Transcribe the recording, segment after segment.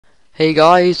Hey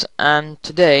guys, and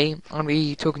today I'm going to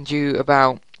be talking to you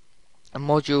about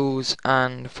modules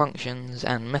and functions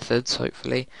and methods,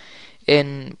 hopefully,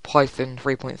 in Python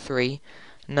 3.3.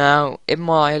 Now, in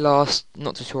my last,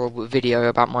 not tutorial, but video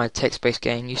about my text-based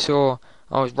game, you saw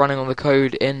I was running on the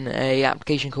code in a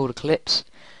application called Eclipse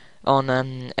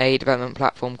on a development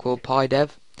platform called PyDev.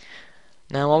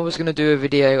 Now, I was going to do a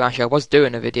video, actually I was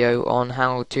doing a video on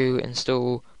how to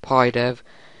install PyDev,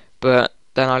 but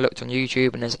then I looked on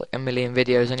YouTube and there's like a million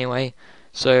videos anyway,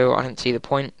 so I didn't see the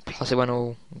point. Plus it went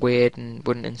all weird and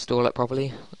wouldn't install it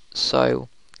properly. So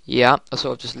yeah, I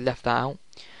sort of just left that out.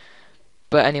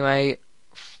 But anyway,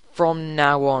 from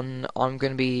now on I'm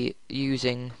going to be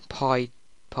using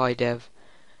PyDev.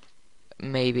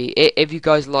 Maybe if you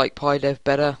guys like PyDev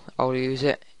better, I'll use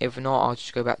it. If not, I'll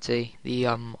just go back to the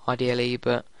IDLE.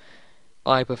 But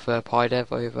I prefer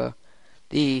PyDev over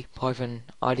the Python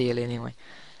IDLE anyway.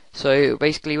 So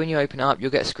basically when you open it up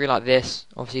you'll get a screen like this.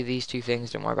 Obviously these two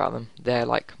things, don't worry about them, they're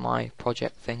like my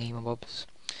project thingy mobs.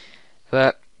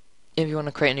 But if you want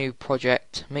to create a new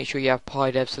project, make sure you have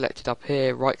PyDev selected up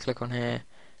here, right click on here,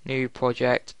 new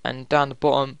project, and down the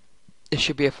bottom there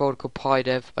should be a folder called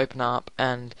PyDev. Open it up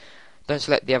and don't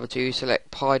select the other two,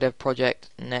 select PyDev project,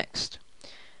 next.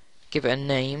 Give it a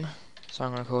name, so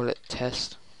I'm going to call it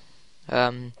test.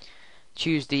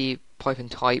 Choose the Python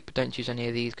type, don't choose any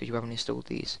of these because you haven't installed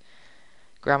these.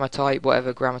 Grammar type,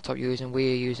 whatever grammar type you're using,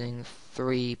 we are using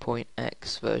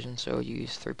 3.x version, so I'll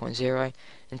use 3.0.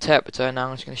 Interpreter, now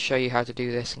I'm just going to show you how to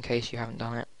do this in case you haven't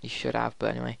done it. You should have,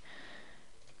 but anyway.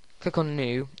 Click on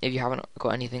new if you haven't got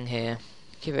anything here.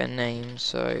 Give it a name,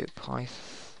 so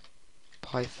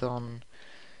Python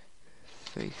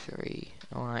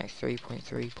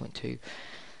 3.3.2.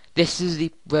 This is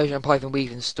the version of Python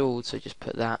we've installed, so just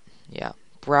put that. Yeah,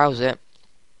 browse it,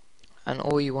 and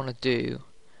all you want to do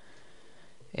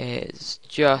is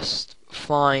just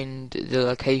find the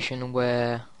location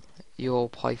where your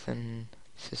Python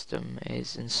system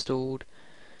is installed.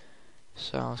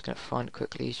 So I was going to find it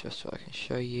quickly just so I can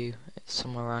show you. It's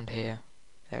somewhere around here.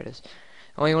 There it is.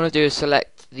 And what you want to do is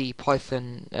select the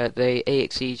Python, the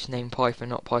exe name Python,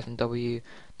 not Python W.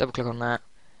 Double click on that.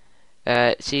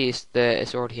 See,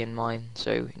 it's already in mine,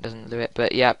 so it doesn't do it.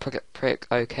 But yeah, prick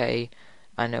OK,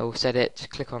 and it will set it.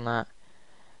 Click on that.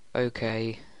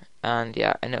 OK, and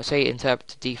yeah, and it'll say interpret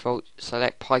to default.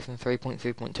 Select Python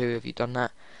 3.3.2 if you've done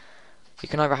that. You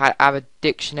can either have a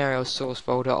dictionary or source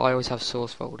folder. I always have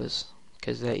source folders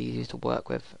because they're easy to work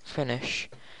with. Finish,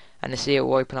 and you see it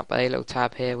will open up a little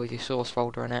tab here with your source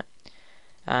folder in it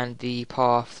and the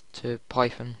path to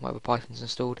Python, whatever Python's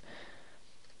installed.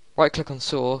 Right click on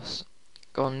source,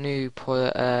 go on new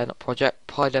not project,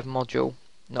 PyDev module,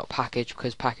 not package,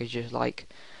 because package is like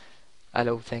a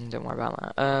little thing, don't worry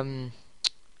about that.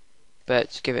 But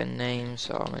just give it a name,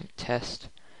 so I'm going to test.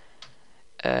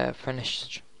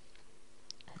 Finish,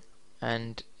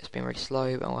 and it's been really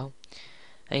slow, but well.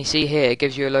 And you see here, it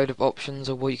gives you a load of options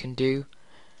of what you can do.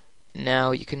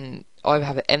 Now you can either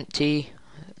have it empty,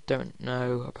 don't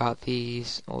know about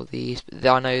these or these, but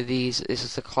I know these, this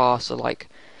is the class of like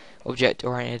object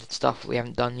oriented stuff we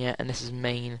haven't done yet, and this is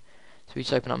main, so we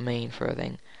just open up main for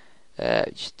everything.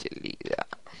 Just delete that.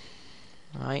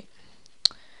 Alright,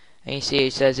 and you see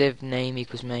it says if name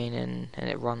equals main, and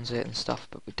it runs it and stuff,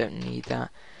 but we don't need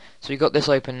that. So we got this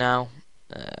open now.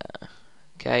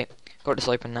 Okay, got this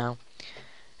open now,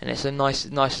 and it's a nicer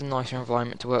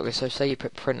environment to work with. So say you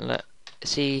put println,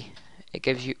 see it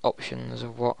gives you options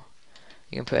of what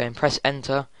you can put in. Press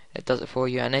enter, it does it for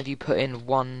you, and if you put in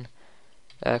one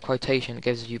quotation it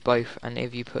gives you both, and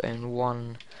if you put in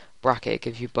one bracket it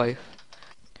gives you both.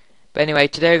 But anyway,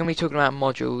 today we're going to be talking about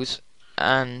modules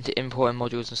and importing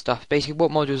modules and stuff. Basically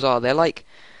what modules are, they're like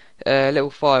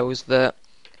little files that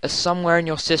are somewhere in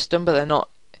your system, but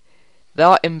they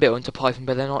are inbuilt into Python,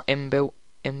 but they're not inbuilt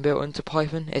into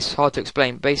Python. It's hard to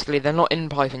explain. Basically they're not in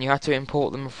Python, you have to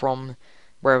import them from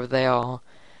wherever they are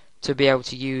to be able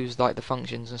to use like the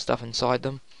functions and stuff inside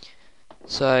them.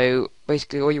 So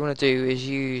basically all you want to do is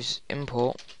use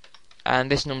import, and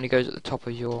this normally goes at the top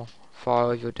of your file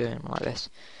if you're doing like this.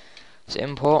 So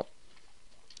import,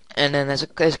 and then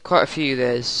there's quite a few.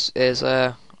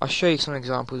 I'll show you some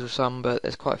examples of some, but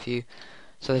there's quite a few.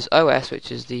 So there's OS,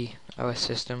 which is the OS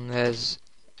system. There's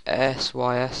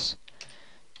SYS,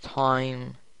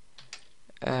 time,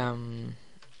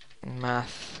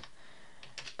 math,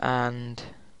 and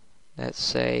let's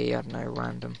say, I don't know,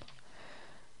 random.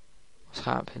 What's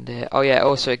happened here? Oh yeah,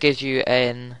 also it gives you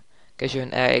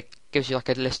like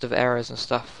a list of errors and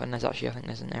stuff, and there's actually, I think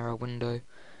there's an error window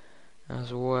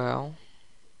as well.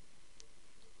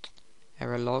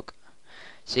 Error log.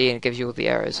 See, and it gives you all the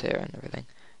errors here and everything.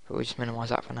 but we'll just minimize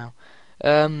that for now.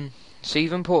 So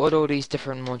you've imported all these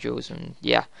different modules, and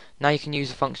yeah, now you can use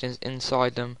the functions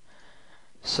inside them.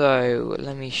 So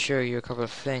let me show you a couple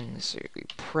of things. So we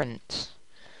print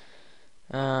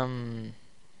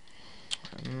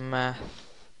math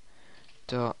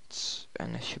dot,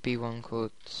 and there should be one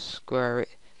called square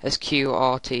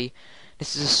SQRT.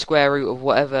 This is a square root of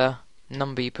whatever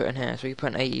number you put in here. So you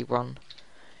put an 81.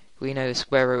 We know the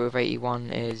square root of 81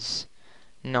 is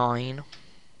 9.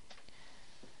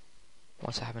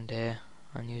 What's happened here?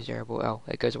 Unused variable. Oh,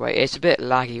 it goes away. It's a bit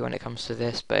laggy when it comes to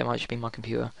this, but it might just be my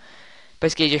computer.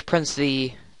 Basically, it just prints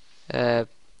the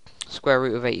square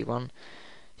root of 81.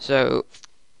 So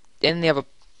in the other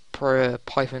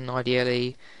Python,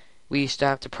 ideally, we used to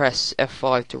have to press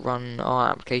F5 to run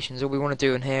our applications. All we want to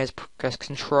do in here is press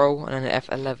Control and then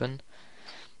F11.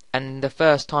 And the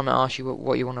first time it asks you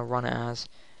what you want to run it as,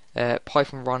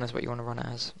 Python run is what you want to run it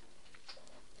as.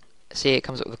 See, it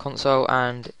comes up with the console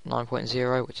and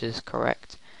 9.0, which is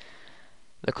correct.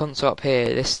 The console up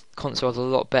here, this console is a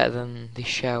lot better than the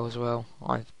shell as well,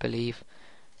 I believe.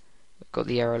 We've got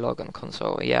the error log on the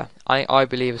console. Yeah, I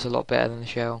believe it's a lot better than the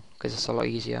shell because it's a lot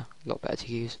easier, a lot better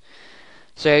to use.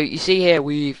 So you see here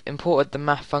we've imported the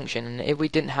math function, and if we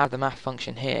didn't have the math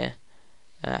function here,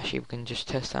 actually we can just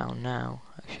test that out now.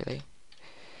 Actually,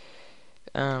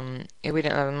 if we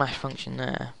didn't have the math function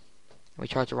there, we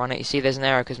tried to run it. You see, there's an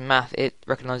error because math, it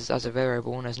recognizes it as a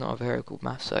variable, and there's not a variable called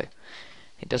math, so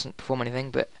it doesn't perform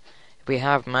anything. But if we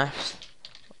have math,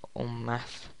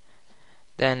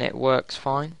 then it works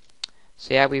fine.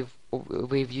 So yeah,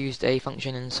 we've used a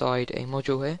function inside a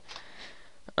module here.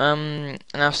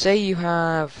 Now say you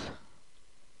have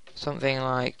something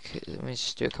like, let me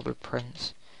just do a couple of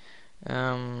prints.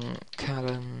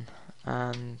 Callan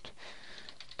and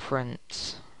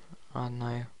print, I don't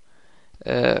know,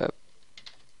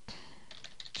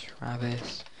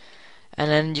 Travis,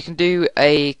 and then you can do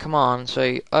a command.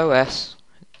 So os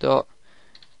dot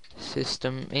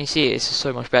system, and you see it's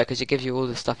so much better because it gives you all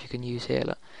the stuff you can use here.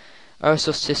 Look. os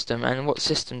dot system, and what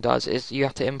system does is you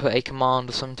have to input a command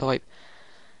of some type.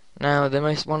 Now one of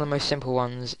the most simple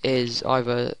ones is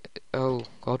either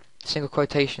single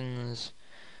quotations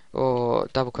or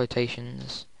double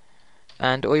quotations,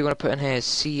 and all you want to put in here is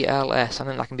CLS. I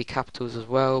think that can be capitals as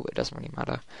well, but it doesn't really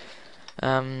matter.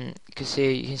 You can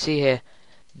see here,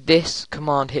 this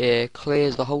command here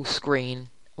clears the whole screen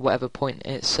at whatever point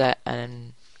it's set and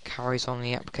then carries on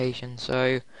the application.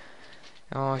 So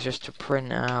it's just to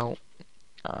print out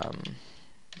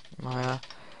Maya,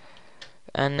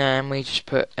 and then we just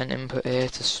put an input here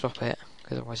to stop it,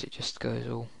 because otherwise it just goes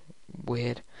all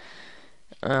weird.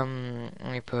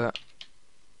 We put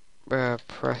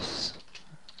press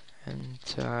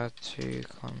enter to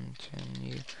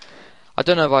continue. I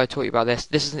don't know if I taught you about this.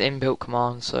 This is an inbuilt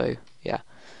command, so yeah,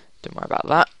 don't worry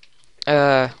about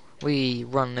that. We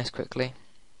run this quickly.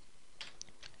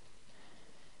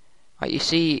 Right, you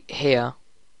see here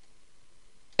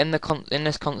in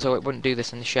this console, it wouldn't do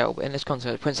this in the shell, but in this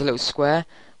console it prints a little square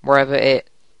wherever it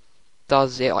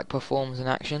does, it like performs an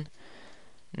action.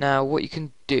 Now what you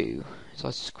can do is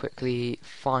I'll just quickly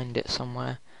find it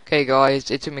somewhere. Okay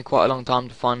guys, it took me quite a long time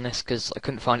to find this because I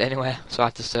couldn't find it anywhere, so I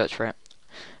had to search for it.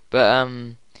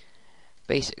 But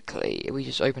basically, if we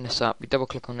just open this up, we double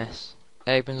click on this,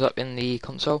 it opens up in the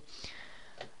console.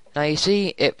 Now you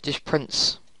see it just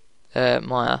prints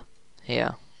Maya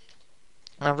here.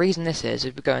 Now the reason this is,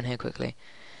 if we go in here quickly,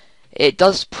 it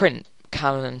does print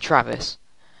Callan and Travis,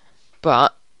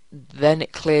 but then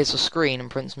it clears the screen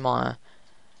and prints Maya.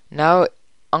 Now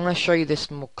I'm going to show you this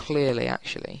more clearly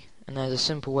actually, and there's a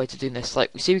simple way to do this.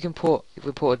 Like, we see we can if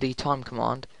we put the time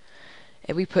command,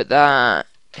 if we put that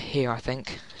here, I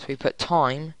think, so we put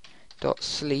time dot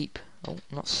sleep,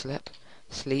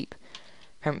 sleep,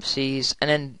 parentheses, and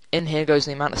then in here goes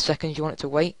the amount of seconds you want it to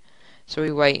wait. So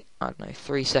we wait, I don't know,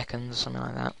 3 seconds, something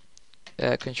like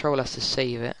that. Control S to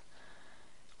save it.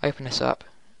 Open this up,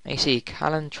 and you see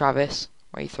Callan, Travis,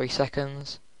 wait 3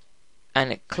 seconds,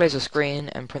 and it clears the screen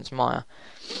and prints Maya.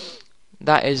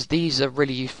 These are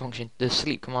really useful functions. The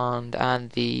sleep command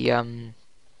and the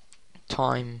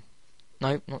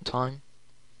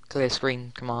clear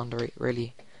screen command are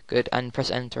really good, and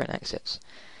press enter and exits.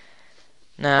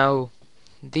 Now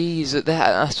these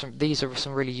are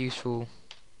some really useful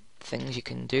things you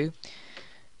can do.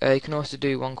 You can also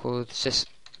do one called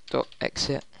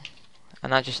sys.exit,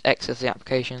 and that just exits the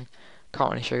application.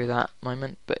 Can't really show you that at the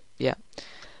moment, but yeah.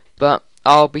 But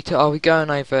I'll be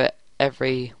going over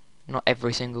not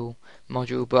every single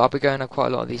module, but I'll be going over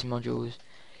quite a lot of these modules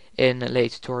in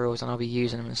later tutorials, and I'll be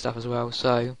using them and stuff as well.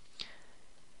 So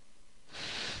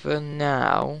for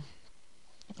now,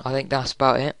 I think that's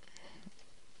about it.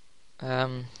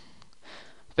 Um,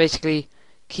 Basically,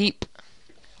 keep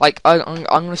I'm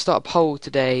gonna start a poll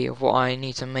today of what I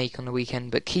need to make on the weekend,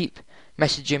 but keep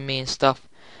messaging me and stuff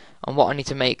on what I need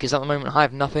to make, because at the moment I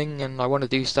have nothing and I want to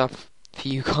do stuff for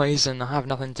you guys and I have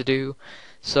nothing to do,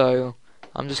 so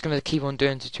I'm just gonna keep on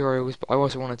doing tutorials, but I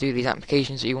also want to do these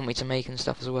applications that you want me to make and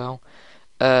stuff as well.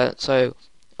 So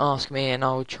ask me and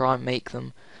I'll try and make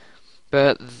them.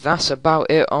 But that's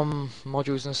about it on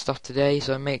modules and stuff today.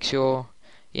 So make sure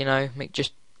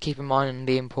just keep in mind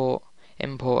the import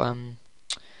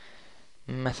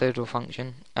method or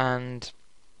function, and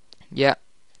yeah,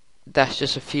 that's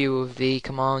just a few of the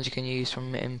commands you can use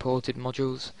from imported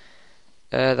modules.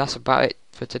 That's about it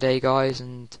for today, guys,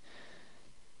 and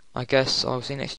I guess I'll see you next